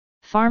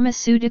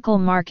Pharmaceutical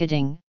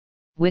marketing,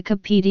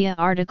 Wikipedia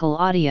article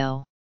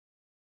audio.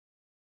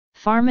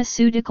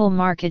 Pharmaceutical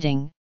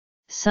marketing,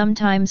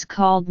 sometimes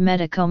called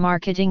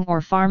medico-marketing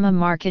or pharma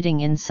marketing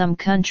in some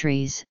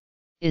countries,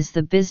 is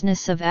the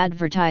business of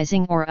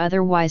advertising or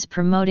otherwise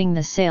promoting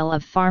the sale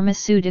of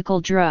pharmaceutical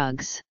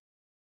drugs.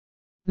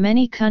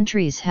 Many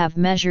countries have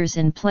measures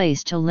in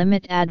place to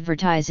limit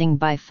advertising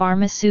by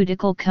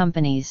pharmaceutical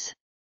companies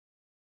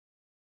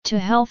to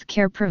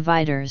healthcare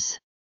providers.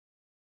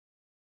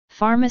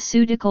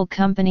 Pharmaceutical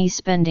company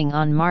spending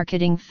on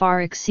marketing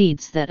far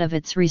exceeds that of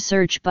its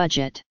research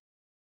budget.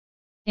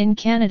 In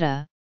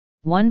Canada,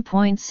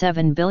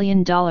 $1.7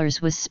 billion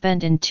was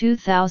spent in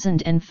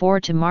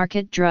 2004 to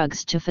market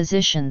drugs to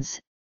physicians.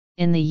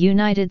 In the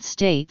United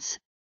States,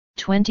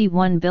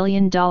 $21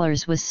 billion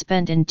was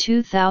spent in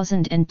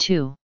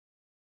 2002.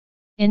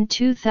 In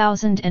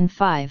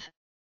 2005,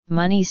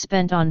 money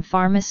spent on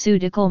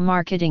pharmaceutical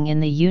marketing in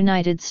the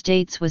United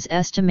States was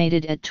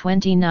estimated at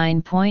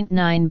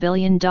 $29.9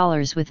 billion,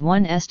 with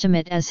one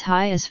estimate as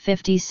high as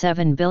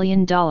 $57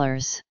 billion.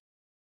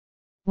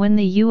 When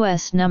the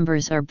U.S.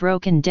 numbers are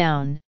broken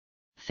down,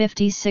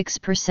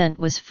 56%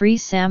 was free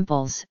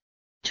samples,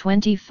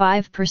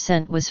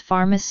 25% was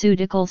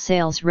pharmaceutical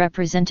sales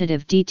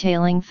representative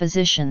detailing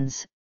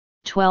physicians,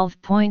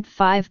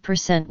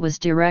 12.5% was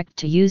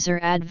direct-to-user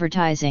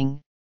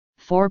advertising,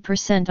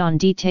 4% on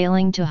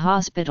detailing to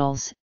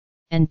hospitals,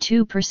 and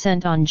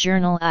 2% on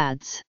journal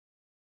ads.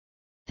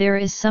 There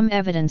is some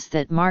evidence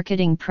that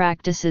marketing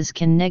practices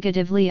can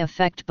negatively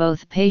affect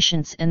both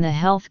patients and the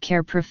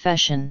healthcare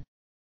profession.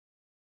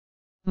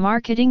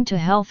 Marketing to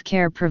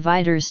healthcare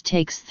providers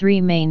takes three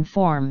main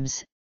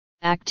forms: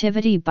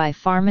 activity by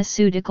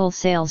pharmaceutical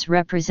sales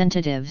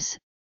representatives,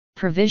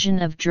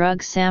 provision of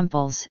drug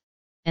samples,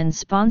 and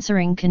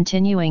sponsoring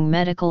continuing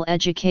medical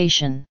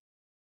education.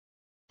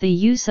 The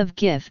use of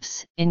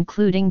gifts,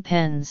 including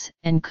pens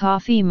and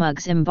coffee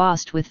mugs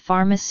embossed with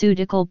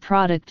pharmaceutical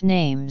product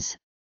names,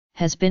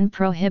 has been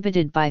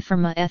prohibited by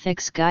pharma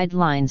ethics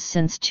guidelines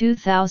since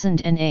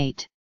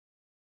 2008.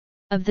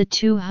 Of the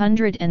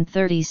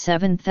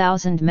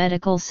 237,000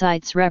 medical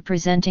sites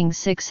representing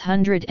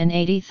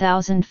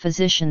 680,000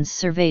 physicians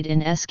surveyed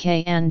in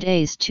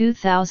SK&A's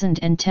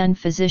 2010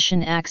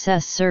 Physician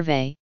Access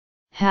Survey,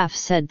 half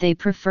said they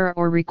prefer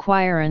or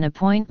require an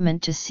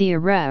appointment to see a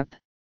rep,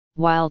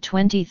 while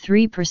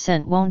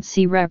 23% won't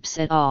see reps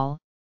at all,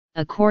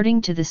 according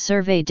to the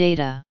survey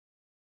data.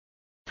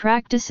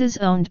 Practices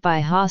owned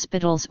by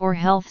hospitals or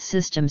health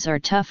systems are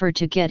tougher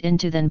to get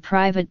into than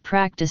private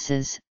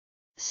practices,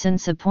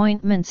 since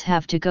appointments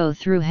have to go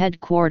through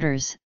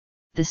headquarters,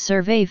 the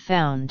survey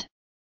found.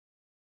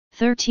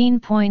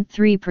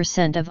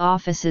 13.3% of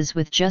offices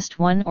with just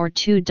one or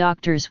two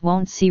doctors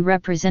won't see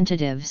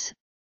representatives,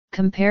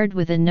 compared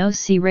with a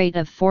no-see rate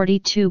of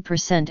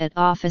 42% at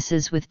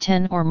offices with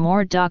 10 or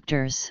more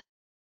doctors.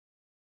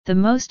 The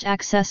most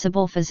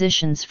accessible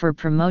physicians for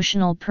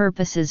promotional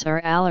purposes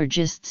are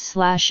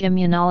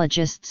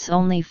allergists/immunologists.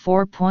 Only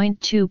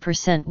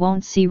 4.2%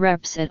 won't see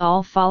reps at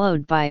all,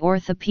 followed by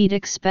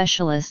orthopedic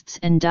specialists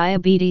and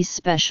diabetes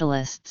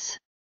specialists.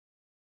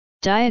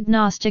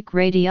 Diagnostic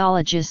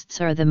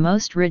radiologists are the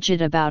most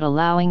rigid about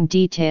allowing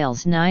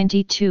details.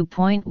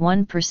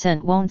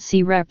 92.1% won't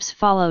see reps,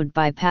 followed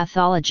by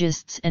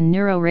pathologists and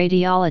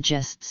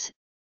neuroradiologists,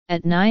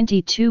 at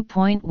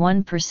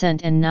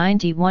 92.1% and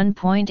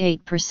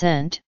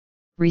 91.8%,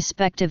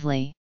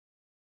 respectively.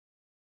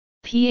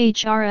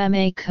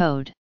 PHRMA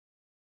code.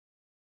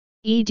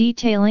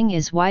 E-detailing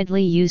is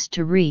widely used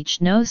to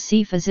reach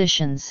no-see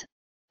physicians.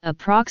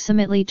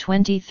 Approximately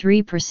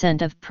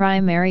 23% of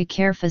primary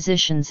care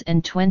physicians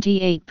and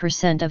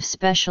 28% of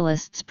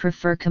specialists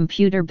prefer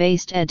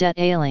computer-based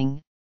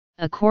e-detailing,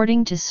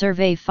 according to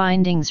survey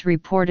findings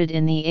reported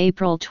in the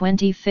April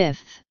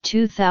 25,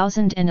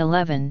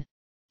 2011,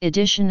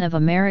 edition of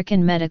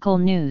American Medical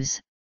News,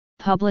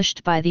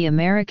 published by the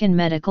American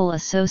Medical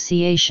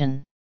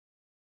Association.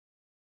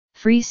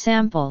 Free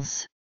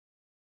samples.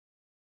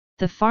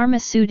 The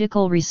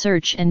Pharmaceutical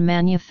Research and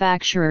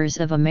Manufacturers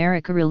of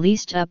America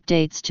released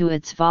updates to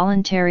its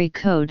voluntary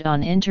code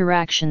on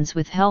interactions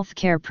with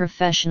healthcare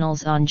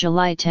professionals on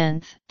July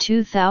 10,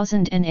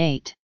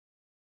 2008.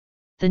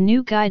 The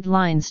new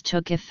guidelines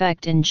took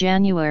effect in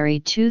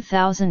January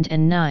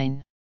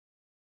 2009.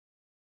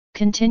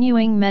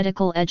 Continuing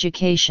medical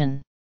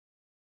education.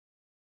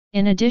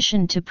 In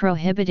addition to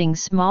prohibiting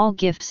small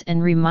gifts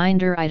and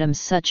reminder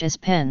items such as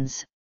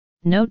pens,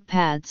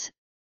 notepads,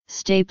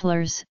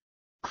 staplers,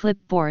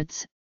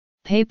 clipboards,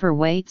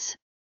 paperweights,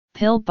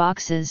 pill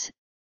boxes,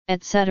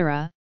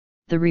 etc.,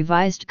 the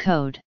revised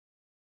code.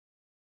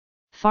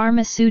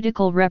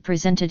 Pharmaceutical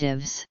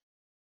representatives.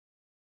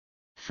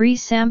 Free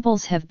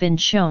samples have been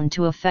shown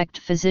to affect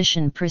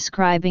physician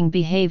prescribing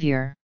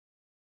behavior.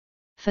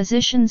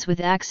 Physicians with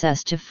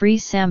access to free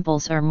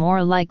samples are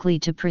more likely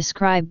to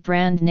prescribe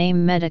brand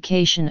name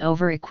medication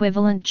over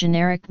equivalent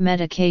generic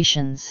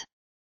medications.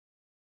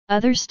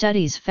 Other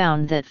studies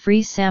found that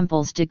free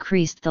samples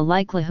decreased the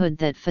likelihood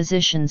that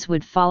physicians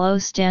would follow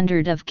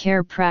standard of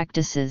care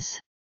practices.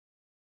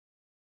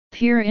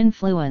 Peer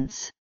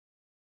influence.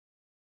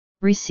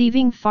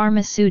 Receiving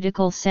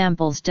pharmaceutical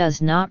samples does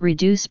not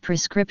reduce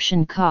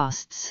prescription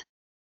costs.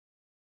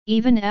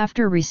 Even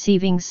after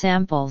receiving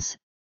samples,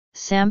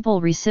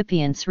 sample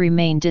recipients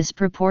remain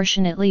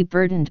disproportionately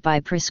burdened by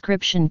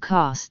prescription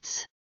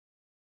costs.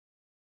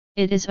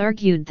 It is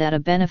argued that a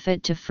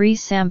benefit to free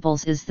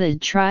samples is the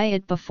try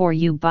it before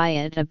you buy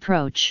it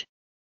approach.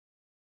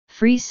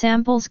 Free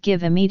samples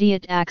give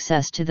immediate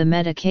access to the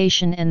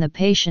medication and the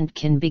patient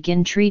can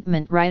begin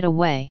treatment right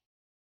away.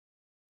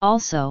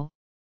 Also,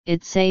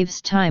 it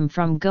saves time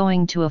from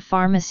going to a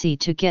pharmacy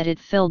to get it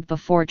filled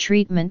before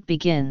treatment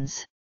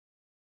begins.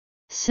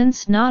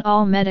 Since not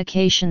all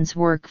medications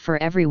work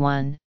for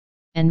everyone,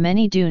 and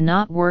many do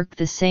not work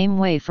the same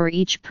way for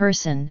each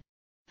person,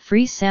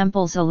 free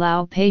samples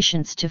allow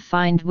patients to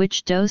find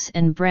which dose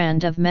and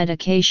brand of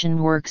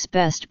medication works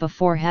best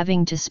before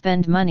having to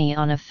spend money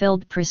on a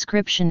filled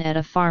prescription at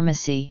a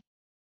pharmacy.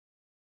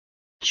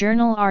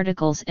 Journal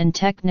articles and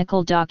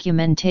technical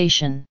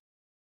documentation.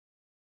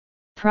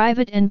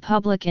 Private and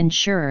public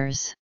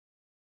insurers.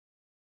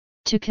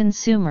 To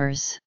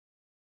consumers.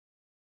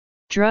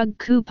 Drug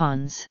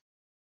coupons.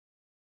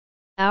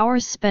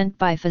 Hours spent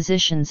by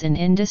physicians in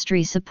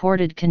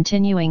industry-supported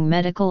continuing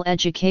medical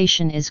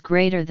education is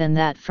greater than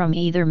that from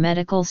either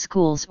medical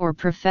schools or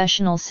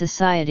professional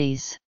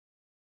societies.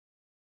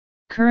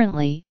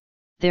 Currently,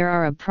 there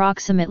are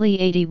approximately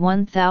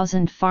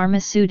 81,000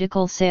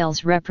 pharmaceutical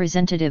sales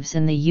representatives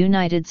in the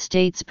United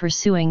States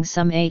pursuing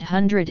some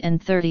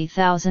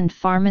 830,000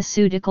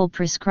 pharmaceutical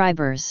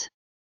prescribers.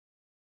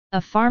 A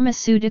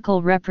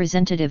pharmaceutical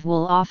representative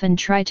will often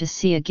try to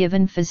see a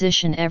given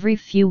physician every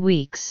few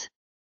weeks.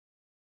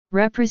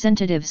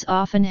 Representatives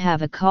often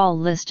have a call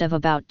list of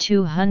about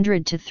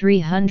 200 to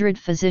 300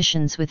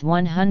 physicians with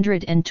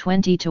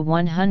 120 to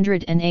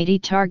 180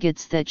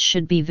 targets that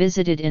should be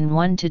visited in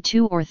 1 to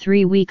 2 or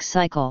 3 week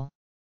cycle.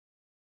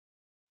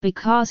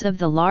 Because of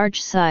the large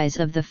size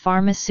of the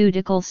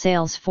pharmaceutical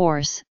sales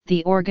force,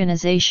 the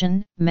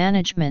organization,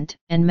 management,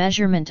 and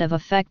measurement of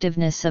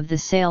effectiveness of the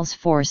sales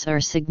force are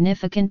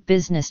significant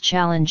business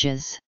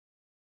challenges.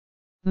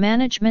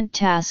 Management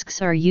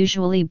tasks are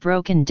usually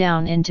broken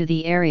down into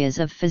the areas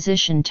of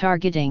physician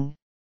targeting,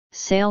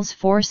 sales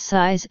force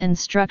size and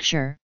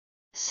structure,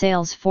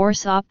 sales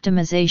force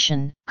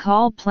optimization,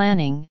 call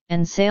planning,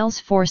 and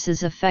sales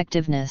force's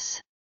effectiveness.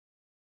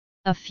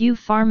 A few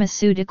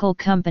pharmaceutical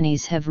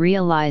companies have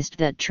realized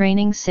that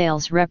training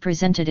sales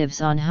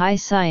representatives on high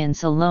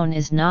science alone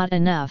is not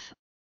enough,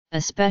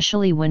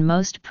 especially when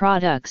most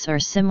products are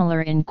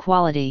similar in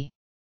quality.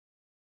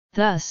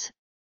 Thus,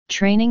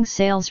 training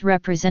sales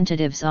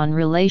representatives on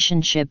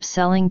relationship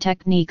selling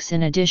techniques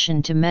in addition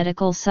to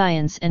medical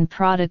science and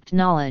product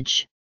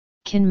knowledge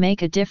can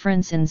make a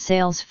difference in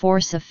sales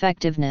force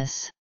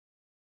effectiveness.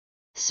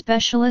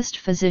 Specialist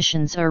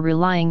physicians are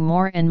relying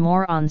more and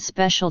more on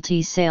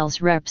specialty sales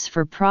reps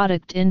for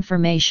product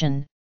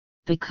information,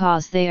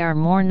 because they are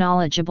more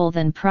knowledgeable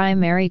than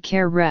primary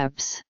care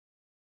reps.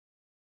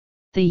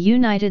 The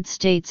United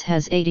States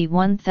has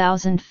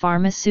 81,000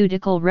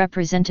 pharmaceutical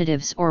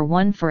representatives, or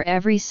 1 for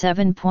every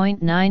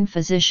 7.9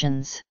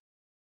 physicians.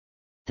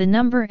 The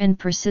number and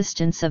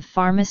persistence of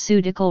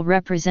pharmaceutical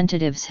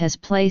representatives has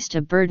placed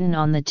a burden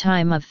on the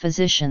time of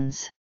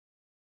physicians.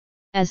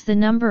 As the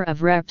number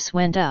of reps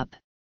went up,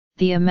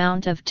 the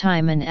amount of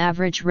time an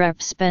average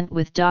rep spent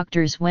with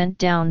doctors went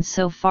down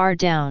so far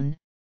down,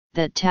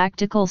 that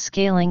tactical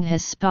scaling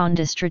has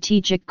spawned a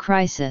strategic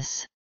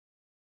crisis.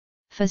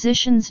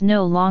 Physicians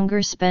no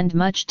longer spend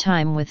much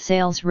time with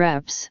sales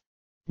reps,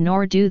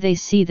 nor do they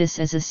see this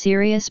as a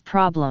serious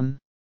problem.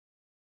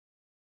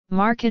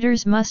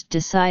 Marketers must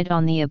decide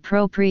on the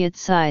appropriate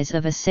size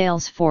of a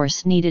sales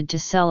force needed to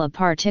sell a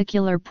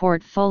particular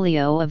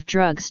portfolio of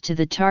drugs to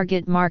the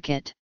target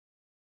market.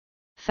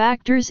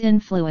 Factors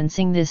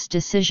influencing this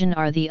decision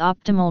are the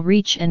optimal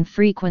reach and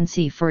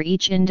frequency for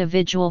each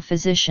individual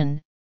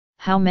physician,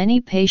 how many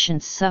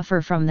patients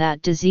suffer from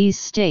that disease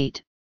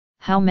state,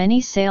 how many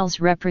sales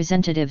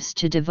representatives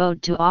to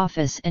devote to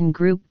office and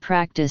group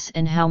practice,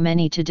 and how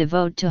many to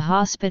devote to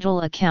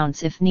hospital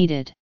accounts if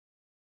needed.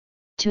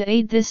 To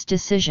aid this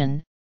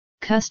decision,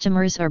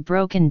 customers are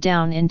broken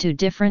down into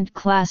different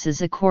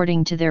classes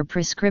according to their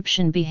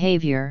prescription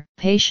behavior,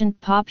 patient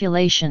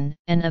population,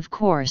 and of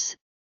course,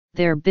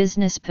 their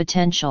business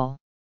potential.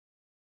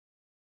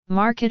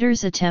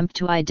 Marketers attempt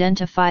to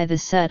identify the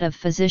set of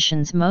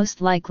physicians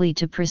most likely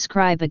to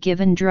prescribe a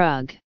given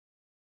drug.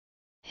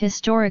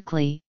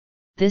 Historically,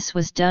 this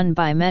was done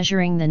by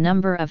measuring the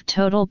number of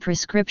total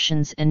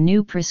prescriptions and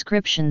new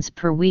prescriptions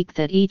per week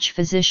that each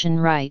physician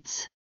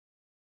writes.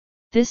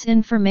 This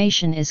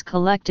information is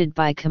collected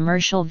by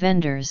commercial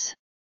vendors.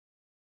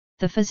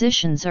 The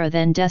physicians are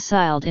then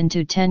deciled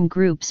into 10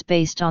 groups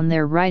based on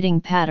their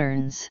writing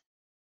patterns.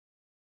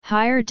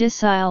 Higher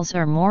deciles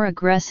are more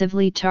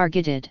aggressively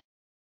targeted.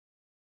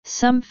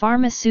 Some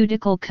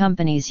pharmaceutical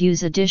companies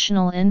use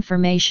additional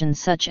information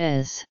such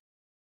as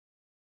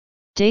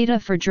data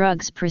for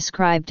drugs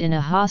prescribed in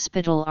a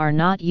hospital are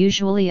not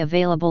usually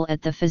available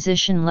at the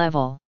physician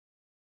level.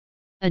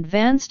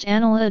 Advanced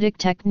analytic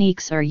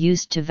techniques are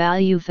used to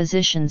value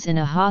physicians in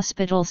a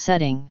hospital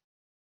setting.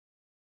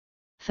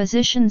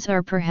 Physicians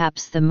are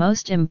perhaps the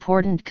most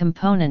important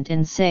component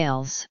in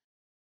sales.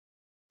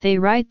 They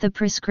write the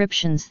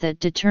prescriptions that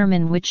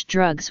determine which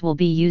drugs will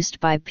be used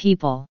by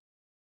people.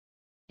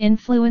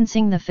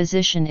 Influencing the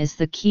physician is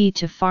the key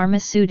to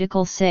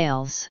pharmaceutical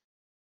sales.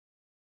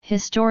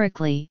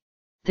 Historically,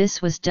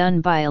 this was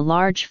done by a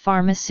large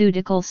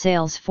pharmaceutical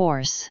sales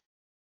force.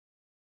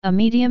 A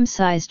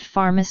medium-sized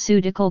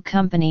pharmaceutical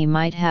company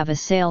might have a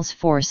sales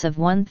force of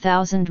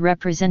 1,000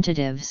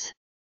 representatives.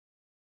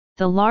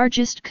 The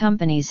largest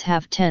companies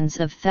have tens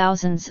of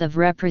thousands of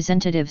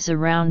representatives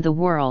around the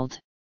world.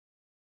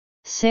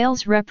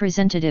 Sales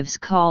representatives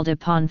called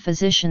upon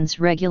physicians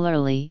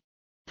regularly,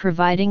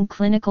 providing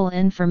clinical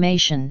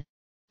information,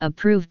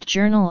 approved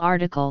journal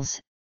articles,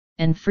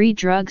 and free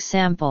drug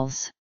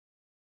samples.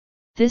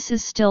 This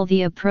is still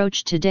the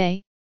approach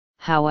today.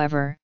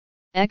 However,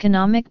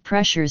 economic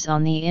pressures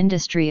on the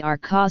industry are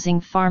causing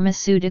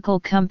pharmaceutical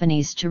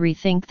companies to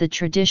rethink the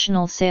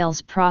traditional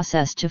sales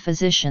process to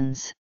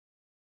physicians.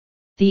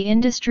 The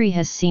industry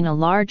has seen a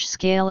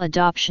large-scale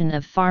adoption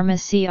of pharma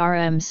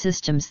CRM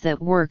systems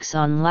that works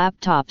on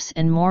laptops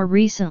and more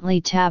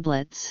recently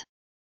tablets.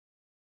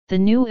 The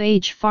new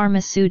age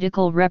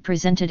pharmaceutical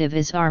representative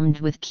is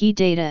armed with key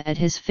data at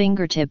his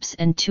fingertips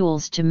and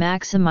tools to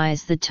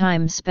maximize the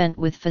time spent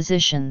with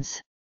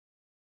physicians.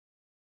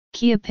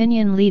 Key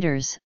opinion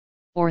leaders,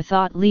 or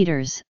thought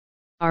leaders,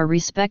 are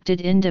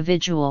respected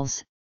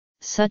individuals,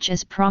 such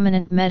as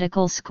prominent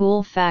medical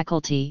school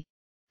faculty,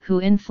 who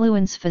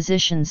influence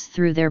physicians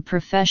through their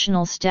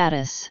professional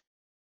status.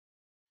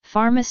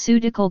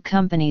 Pharmaceutical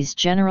companies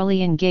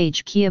generally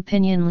engage key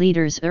opinion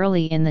leaders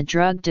early in the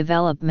drug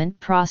development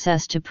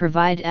process to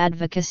provide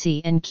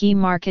advocacy and key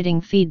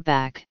marketing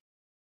feedback.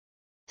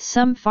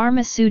 Some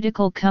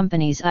pharmaceutical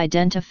companies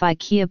identify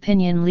key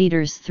opinion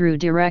leaders through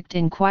direct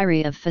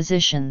inquiry of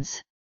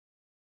physicians.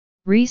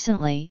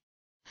 Recently,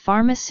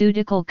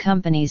 pharmaceutical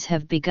companies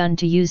have begun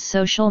to use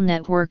social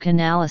network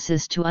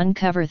analysis to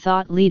uncover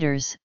thought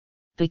leaders,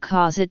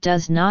 because it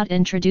does not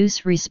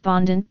introduce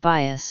respondent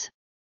bias,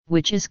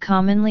 which is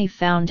commonly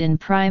found in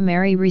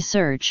primary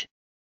research.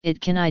 It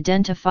can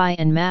identify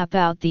and map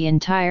out the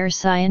entire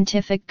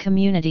scientific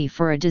community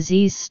for a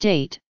disease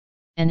state,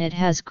 and it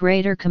has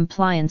greater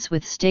compliance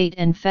with state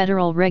and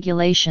federal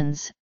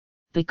regulations,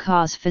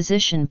 because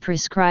physician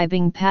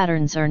prescribing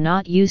patterns are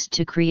not used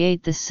to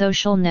create the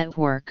social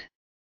network.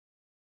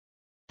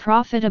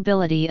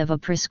 Profitability of a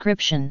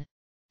prescription,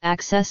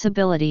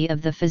 accessibility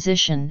of the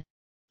physician,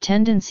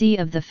 tendency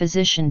of the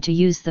physician to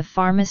use the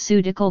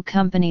pharmaceutical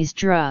company's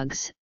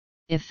drugs,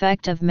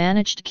 effect of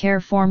managed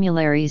care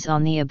formularies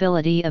on the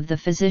ability of the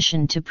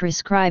physician to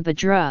prescribe a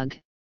drug,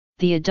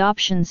 the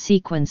adoption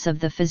sequence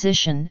of the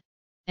physician,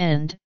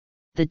 and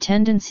the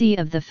tendency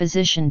of the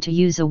physician to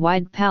use a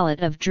wide palette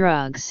of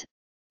drugs,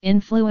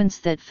 influence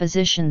that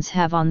physicians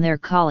have on their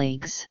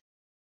colleagues.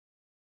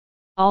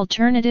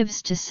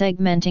 Alternatives to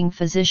segmenting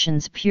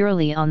physicians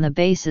purely on the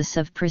basis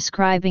of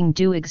prescribing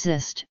do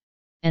exist,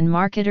 and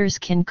marketers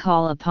can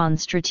call upon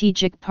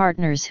strategic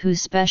partners who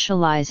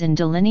specialize in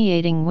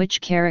delineating which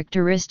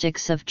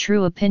characteristics of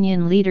true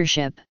opinion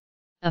leadership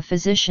a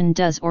physician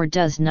does or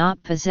does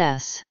not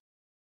possess.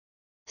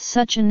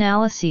 Such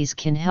analyses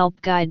can help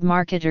guide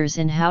marketers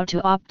in how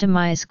to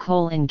optimize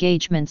call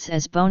engagements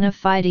as bona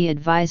fide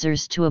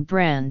advisors to a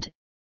brand,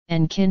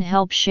 and can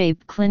help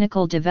shape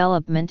clinical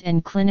development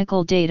and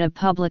clinical data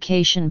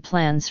publication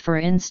plans, for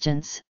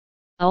instance,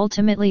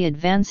 ultimately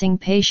advancing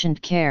patient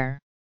care.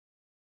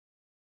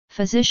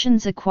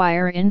 Physicians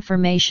acquire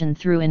information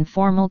through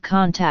informal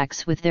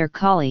contacts with their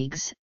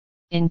colleagues,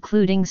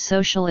 including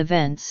social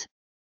events,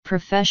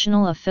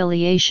 professional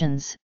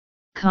affiliations,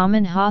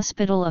 common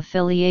hospital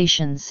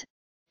affiliations,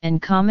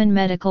 and common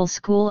medical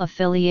school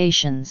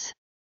affiliations.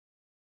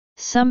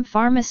 Some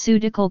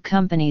pharmaceutical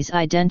companies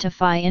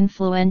identify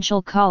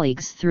influential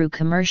colleagues through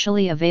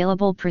commercially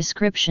available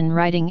prescription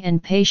writing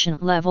and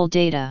patient-level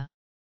data.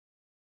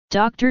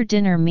 Doctor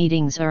dinner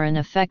meetings are an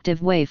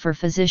effective way for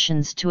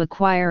physicians to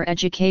acquire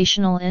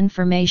educational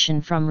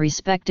information from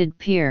respected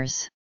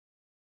peers.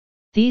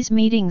 These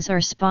meetings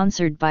are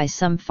sponsored by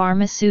some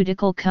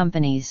pharmaceutical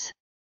companies.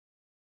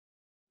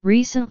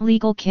 Recent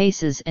legal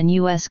cases and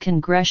U.S.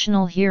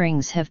 congressional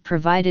hearings have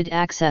provided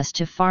access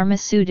to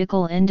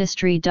pharmaceutical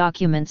industry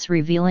documents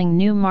revealing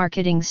new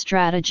marketing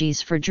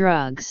strategies for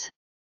drugs.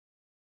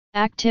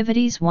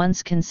 Activities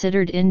once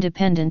considered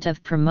independent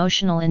of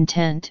promotional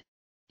intent,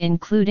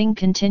 including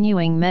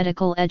continuing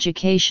medical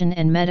education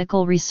and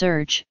medical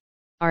research,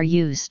 are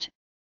used,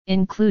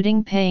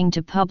 including paying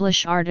to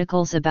publish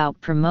articles about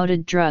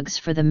promoted drugs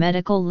for the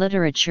medical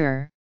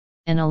literature,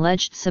 and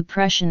alleged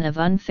suppression of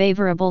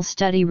unfavorable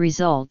study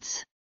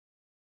results.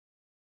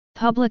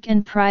 Public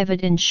and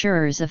private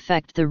insurers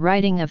affect the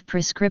writing of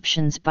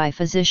prescriptions by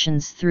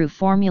physicians through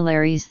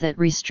formularies that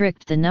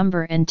restrict the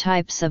number and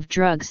types of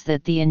drugs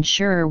that the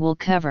insurer will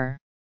cover.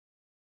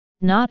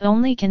 Not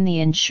only can the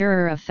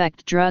insurer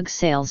affect drug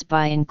sales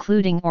by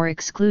including or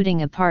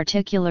excluding a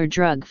particular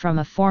drug from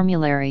a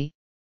formulary,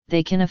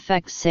 they can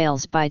affect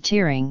sales by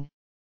tiering,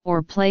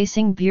 or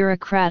placing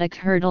bureaucratic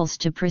hurdles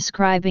to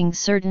prescribing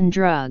certain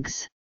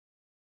drugs.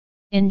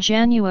 In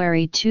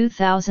January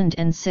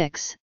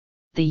 2006,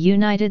 the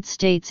United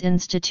States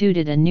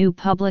instituted a new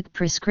public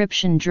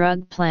prescription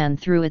drug plan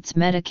through its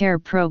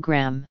Medicare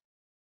program.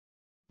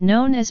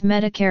 Known as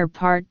Medicare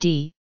Part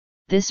D,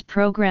 this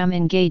program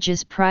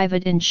engages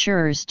private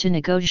insurers to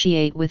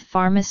negotiate with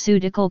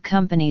pharmaceutical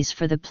companies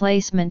for the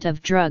placement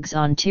of drugs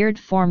on tiered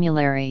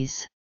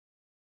formularies.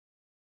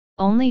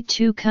 Only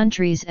 2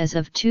 countries as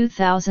of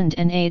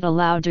 2008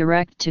 allow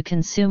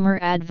direct-to-consumer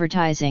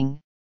advertising,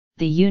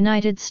 the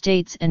United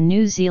States and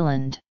New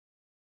Zealand.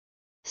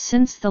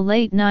 Since the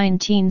late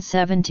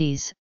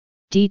 1970s,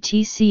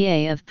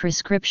 DTCA of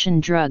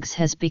prescription drugs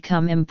has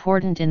become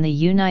important in the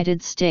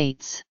United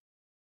States.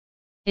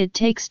 It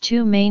takes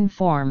 2 main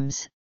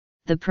forms: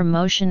 the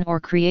promotion or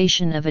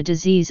creation of a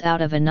disease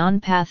out of a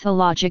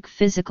non-pathologic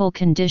physical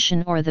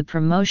condition or the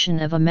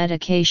promotion of a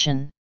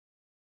medication.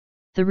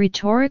 The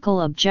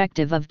rhetorical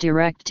objective of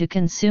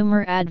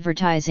direct-to-consumer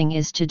advertising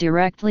is to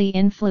directly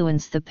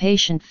influence the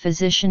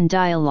patient-physician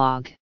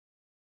dialogue.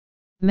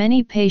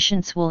 Many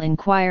patients will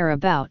inquire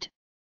about,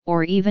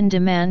 or even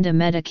demand a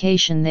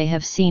medication they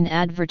have seen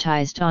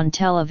advertised on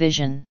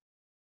television.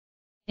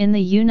 In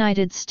the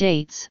United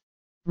States,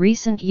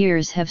 recent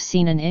years have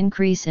seen an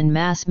increase in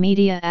mass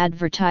media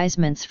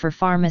advertisements for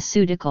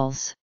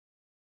pharmaceuticals.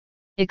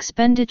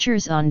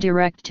 Expenditures on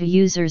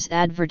direct-to-users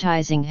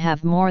advertising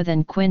have more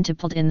than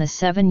quintupled in the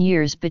 7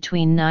 years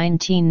between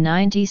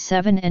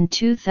 1997 and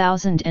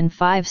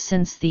 2005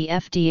 since the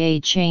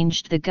FDA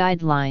changed the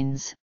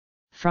guidelines,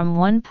 from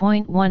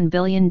 $1.1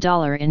 billion in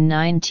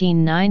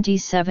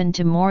 1997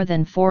 to more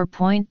than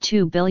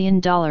 $4.2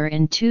 billion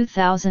in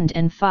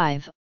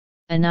 2005.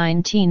 A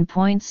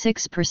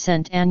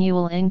 19.6%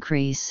 annual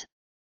increase,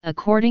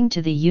 according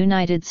to the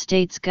United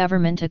States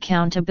Government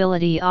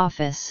Accountability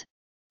Office,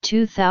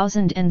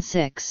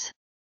 2006.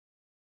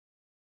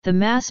 The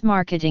mass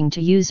marketing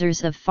to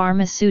users of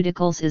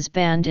pharmaceuticals is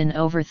banned in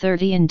over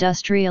 30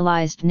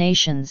 industrialized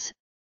nations,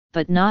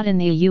 but not in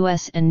the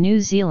US and New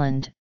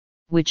Zealand,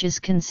 which is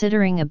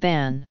considering a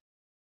ban.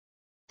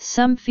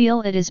 Some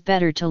feel it is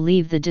better to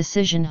leave the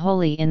decision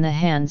wholly in the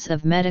hands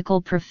of medical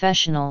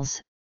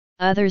professionals.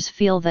 Others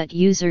feel that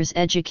users'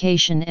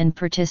 education and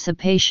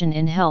participation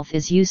in health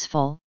is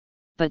useful,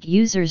 but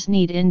users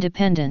need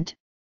independent,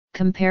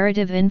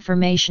 comparative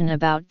information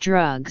about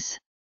drugs.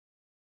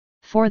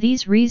 For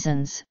these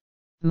reasons,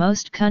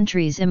 most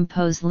countries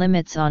impose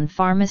limits on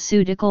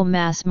pharmaceutical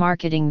mass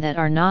marketing that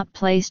are not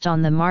placed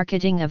on the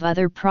marketing of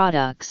other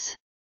products.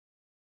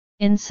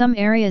 In some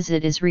areas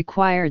it is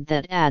required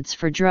that ads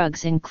for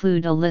drugs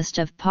include a list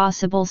of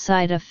possible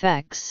side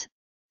effects,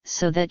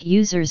 so that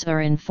users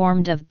are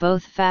informed of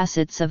both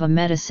facets of a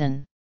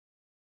medicine.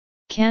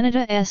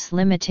 Canada's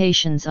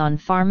limitations on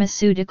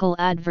pharmaceutical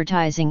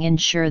advertising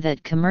ensure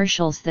that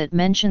commercials that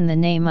mention the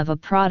name of a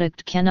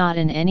product cannot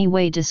in any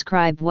way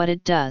describe what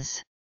it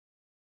does.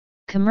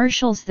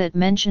 Commercials that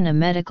mention a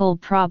medical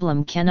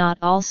problem cannot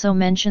also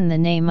mention the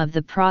name of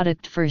the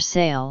product for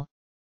sale.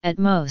 At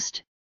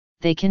most,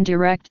 they can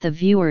direct the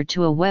viewer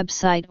to a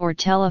website or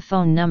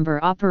telephone number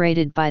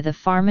operated by the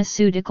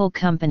pharmaceutical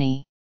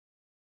company.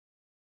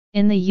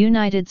 In the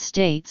United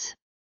States,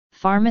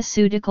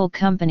 pharmaceutical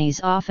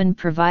companies often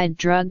provide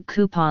drug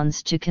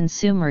coupons to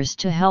consumers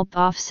to help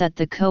offset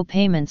the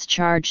co-payments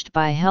charged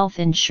by health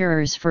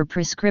insurers for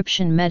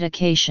prescription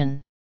medication.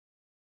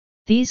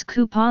 These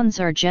coupons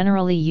are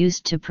generally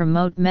used to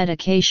promote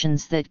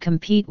medications that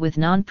compete with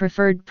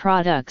non-preferred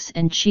products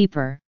and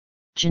cheaper,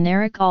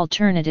 generic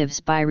alternatives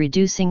by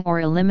reducing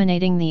or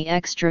eliminating the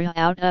extra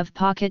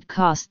out-of-pocket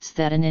costs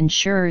that an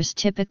insurers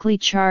typically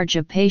charge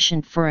a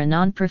patient for a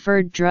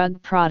non-preferred drug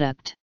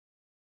product.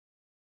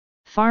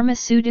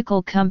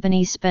 Pharmaceutical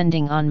company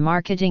spending on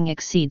marketing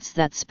exceeds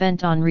that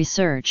spent on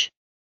research.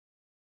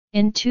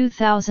 In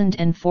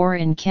 2004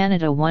 in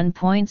Canada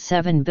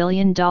 $1.7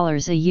 billion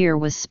a year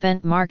was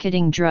spent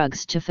marketing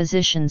drugs to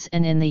physicians,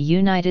 and in the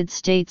United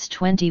States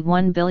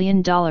 $21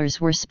 billion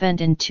were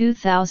spent in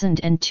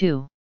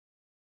 2002.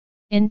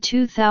 In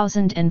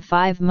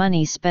 2005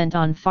 money spent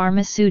on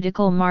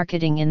pharmaceutical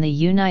marketing in the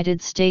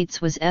United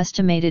States was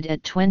estimated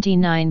at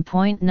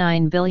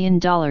 $29.9 billion,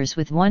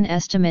 with one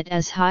estimate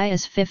as high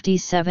as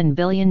 $57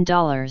 billion.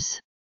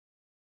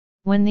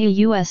 When the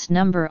U.S.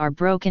 number are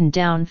broken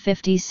down,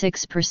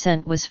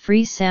 56% was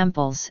free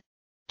samples,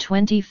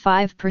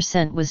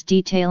 25% was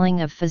detailing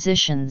of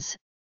physicians,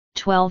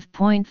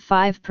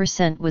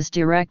 12.5% was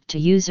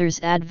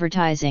direct-to-users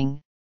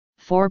advertising,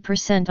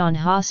 4% on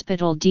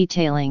hospital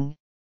detailing,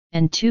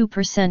 and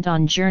 2%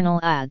 on journal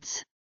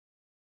ads.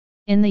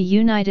 In the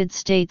United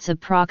States,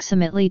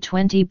 approximately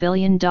 $20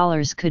 billion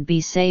could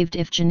be saved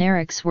if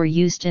generics were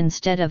used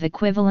instead of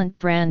equivalent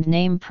brand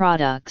name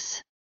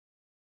products.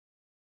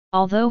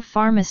 Although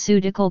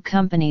pharmaceutical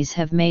companies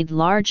have made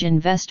large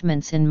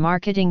investments in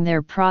marketing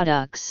their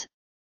products,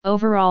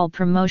 overall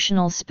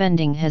promotional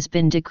spending has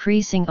been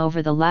decreasing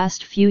over the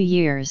last few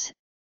years,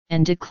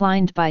 and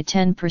declined by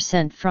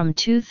 10% from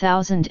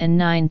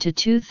 2009 to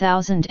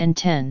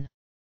 2010.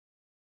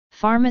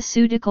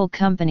 Pharmaceutical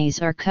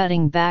companies are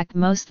cutting back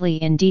mostly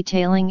in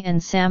detailing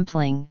and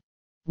sampling,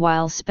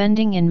 while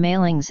spending in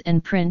mailings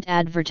and print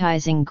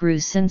advertising grew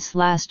since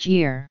last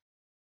year.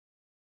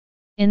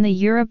 In the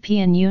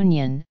European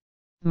Union,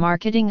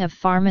 marketing of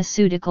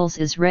pharmaceuticals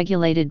is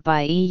regulated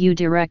by EU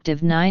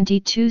Directive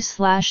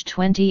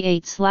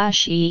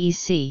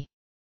 92/28/EEC.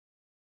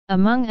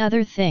 Among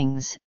other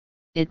things,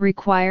 it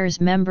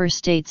requires member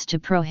states to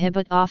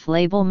prohibit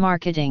off-label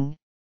marketing,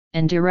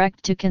 and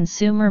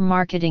direct-to-consumer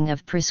marketing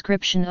of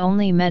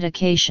prescription-only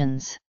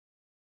medications.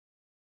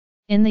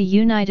 In the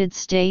United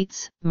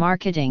States,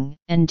 marketing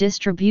and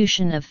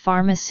distribution of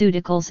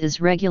pharmaceuticals is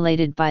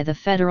regulated by the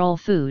Federal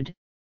Food,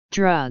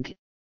 Drug,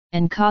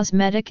 and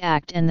Cosmetic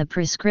Act and the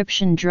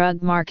Prescription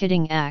Drug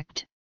Marketing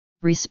Act,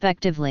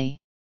 respectively.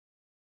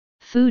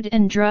 Food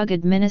and Drug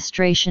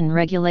Administration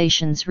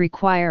regulations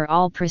require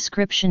all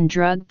prescription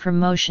drug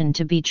promotion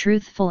to be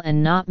truthful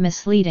and not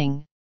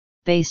misleading,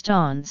 based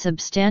on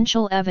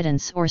substantial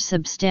evidence or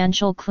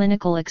substantial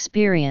clinical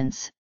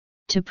experience,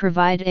 to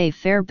provide a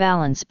fair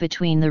balance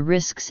between the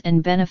risks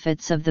and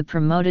benefits of the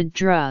promoted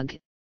drug,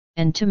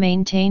 and to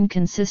maintain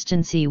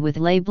consistency with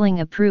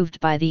labeling approved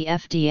by the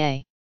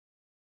FDA.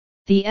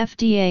 The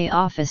FDA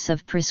Office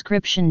of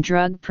Prescription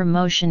Drug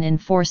Promotion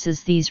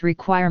enforces these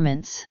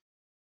requirements.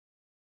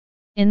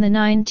 In the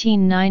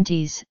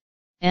 1990s,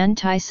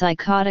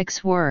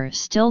 antipsychotics were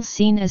still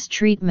seen as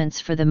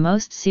treatments for the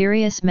most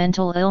serious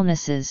mental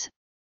illnesses,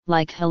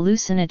 like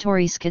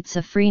hallucinatory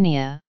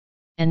schizophrenia,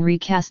 and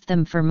recast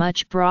them for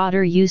much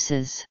broader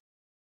uses.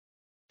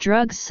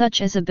 Drugs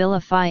such as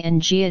Abilify and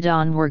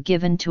Geodon were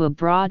given to a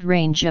broad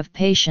range of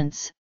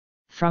patients,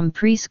 from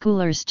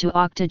preschoolers to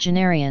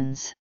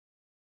octogenarians.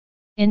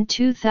 In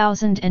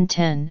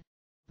 2010,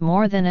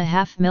 more than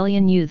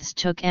 500,000 youths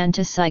took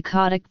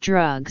antipsychotic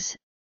drugs,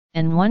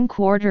 and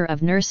 1/4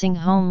 of nursing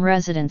home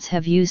residents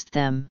have used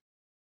them.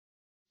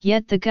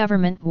 Yet the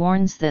government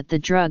warns that the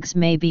drugs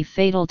may be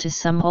fatal to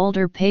some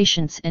older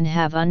patients and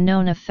have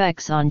unknown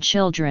effects on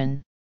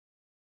children.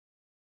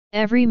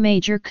 Every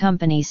major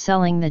company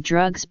selling the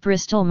drugs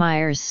Bristol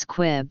Myers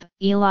Squibb,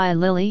 Eli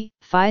Lilly,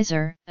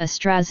 Pfizer,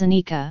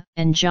 AstraZeneca,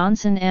 and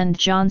Johnson &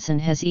 Johnson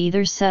has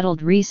either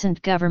settled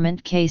recent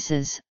government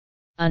cases,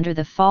 under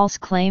the False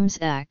Claims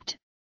Act,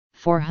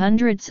 for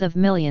hundreds of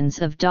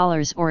millions of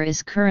dollars or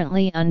is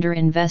currently under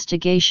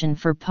investigation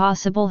for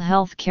possible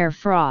healthcare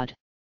fraud.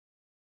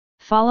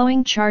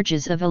 Following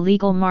charges of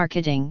illegal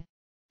marketing,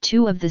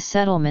 2 of the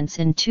settlements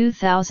in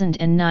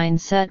 2009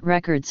 set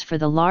records for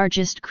the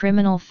largest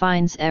criminal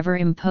fines ever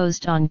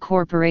imposed on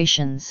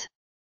corporations.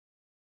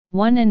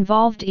 One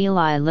involved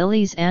Eli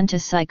Lilly's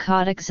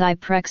antipsychotic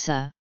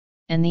Zyprexa,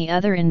 and the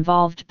other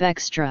involved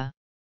Bextra.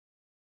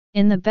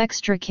 In the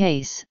Bextra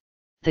case,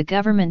 the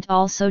government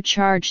also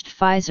charged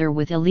Pfizer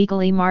with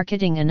illegally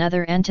marketing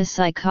another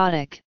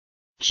antipsychotic,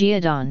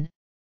 Geodon.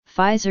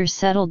 Pfizer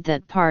settled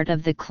that part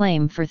of the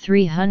claim for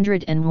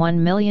 $301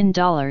 million,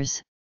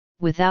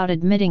 without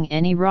admitting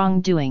any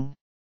wrongdoing.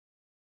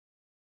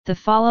 The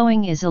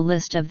following is a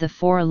list of the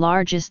 4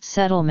 largest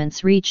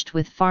settlements reached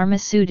with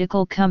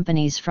pharmaceutical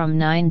companies from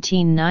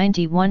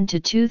 1991 to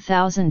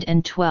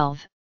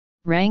 2012,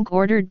 rank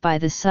ordered by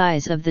the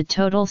size of the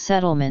total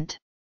settlement.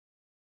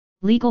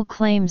 Legal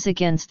claims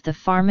against the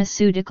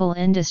pharmaceutical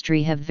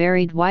industry have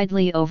varied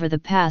widely over the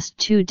past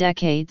 2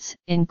 decades,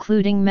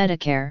 including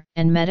Medicare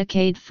and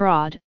Medicaid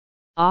fraud,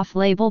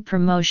 off-label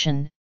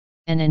promotion,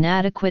 and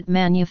inadequate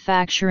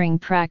manufacturing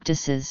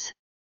practices.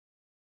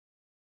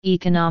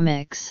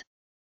 Economics.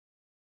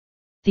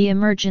 The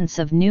emergence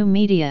of new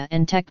media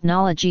and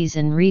technologies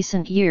in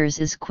recent years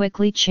is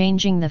quickly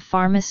changing the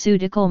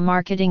pharmaceutical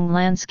marketing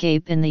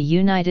landscape in the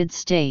United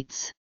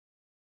States.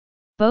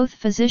 Both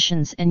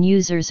physicians and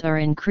users are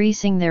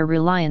increasing their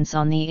reliance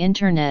on the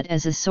Internet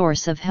as a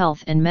source of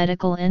health and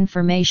medical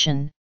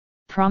information,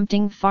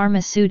 prompting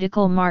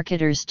pharmaceutical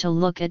marketers to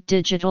look at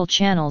digital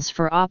channels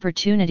for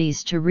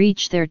opportunities to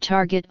reach their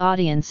target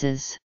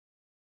audiences.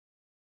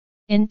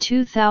 In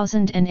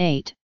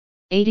 2008,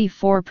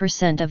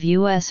 84% of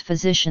U.S.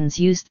 physicians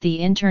used the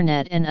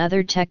Internet and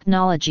other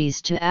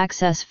technologies to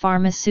access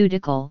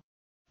pharmaceutical,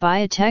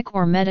 biotech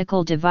or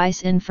medical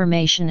device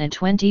information, a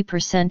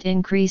 20%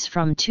 increase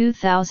from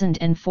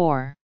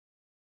 2004.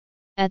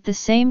 At the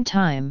same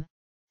time,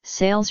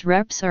 sales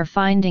reps are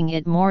finding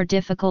it more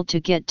difficult to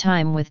get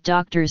time with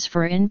doctors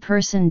for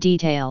in-person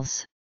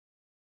details.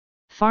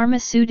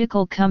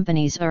 Pharmaceutical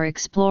companies are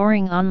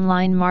exploring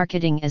online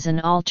marketing as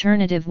an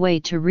alternative way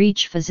to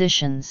reach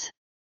physicians.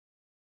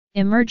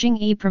 Emerging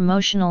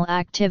e-promotional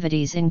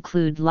activities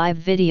include live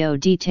video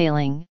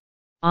detailing,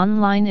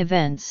 online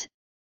events,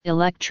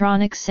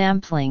 electronic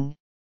sampling,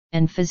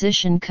 and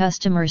physician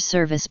customer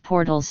service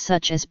portals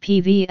such as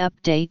PV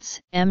Updates,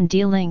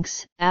 MD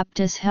Links,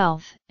 Aptus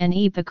Health, and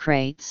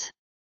Epicrates.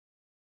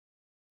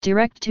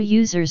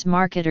 Direct-to-users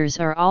marketers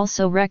are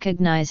also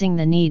recognizing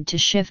the need to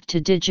shift to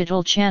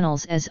digital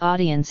channels as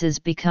audiences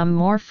become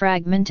more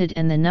fragmented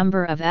and the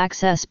number of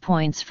access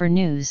points for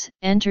news,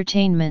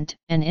 entertainment,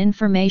 and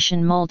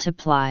information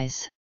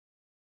multiplies.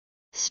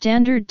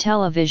 Standard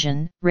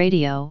television,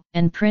 radio,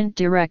 and print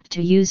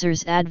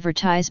direct-to-users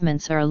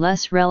advertisements are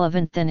less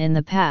relevant than in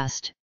the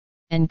past,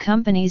 and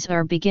companies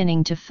are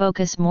beginning to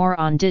focus more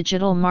on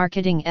digital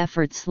marketing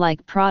efforts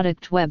like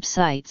product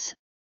websites,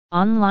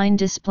 online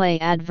display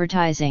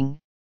advertising,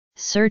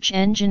 search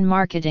engine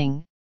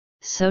marketing,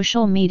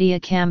 social media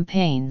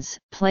campaigns,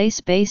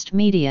 place-based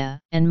media,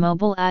 and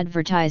mobile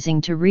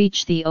advertising to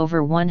reach the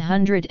over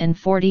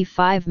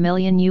 145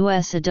 million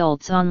U.S.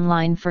 adults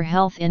online for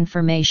health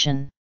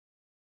information.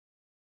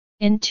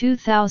 In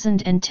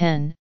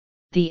 2010,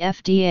 the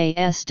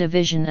FDA's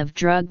Division of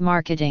Drug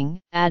Marketing,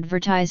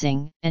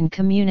 Advertising, and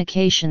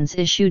Communications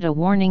issued a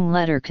warning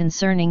letter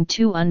concerning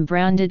 2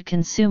 unbranded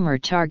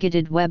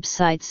consumer-targeted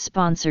websites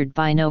sponsored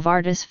by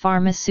Novartis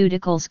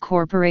Pharmaceuticals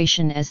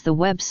Corporation as the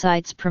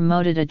websites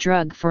promoted a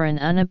drug for an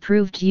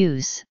unapproved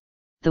use.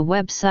 The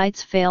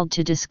websites failed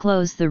to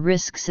disclose the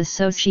risks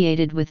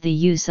associated with the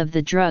use of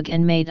the drug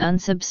and made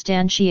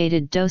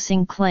unsubstantiated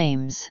dosing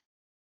claims.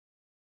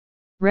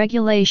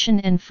 Regulation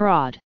and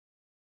fraud.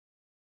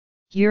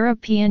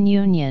 European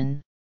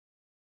Union,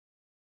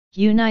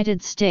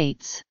 United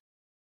States.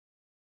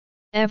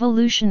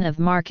 Evolution of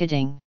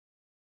marketing.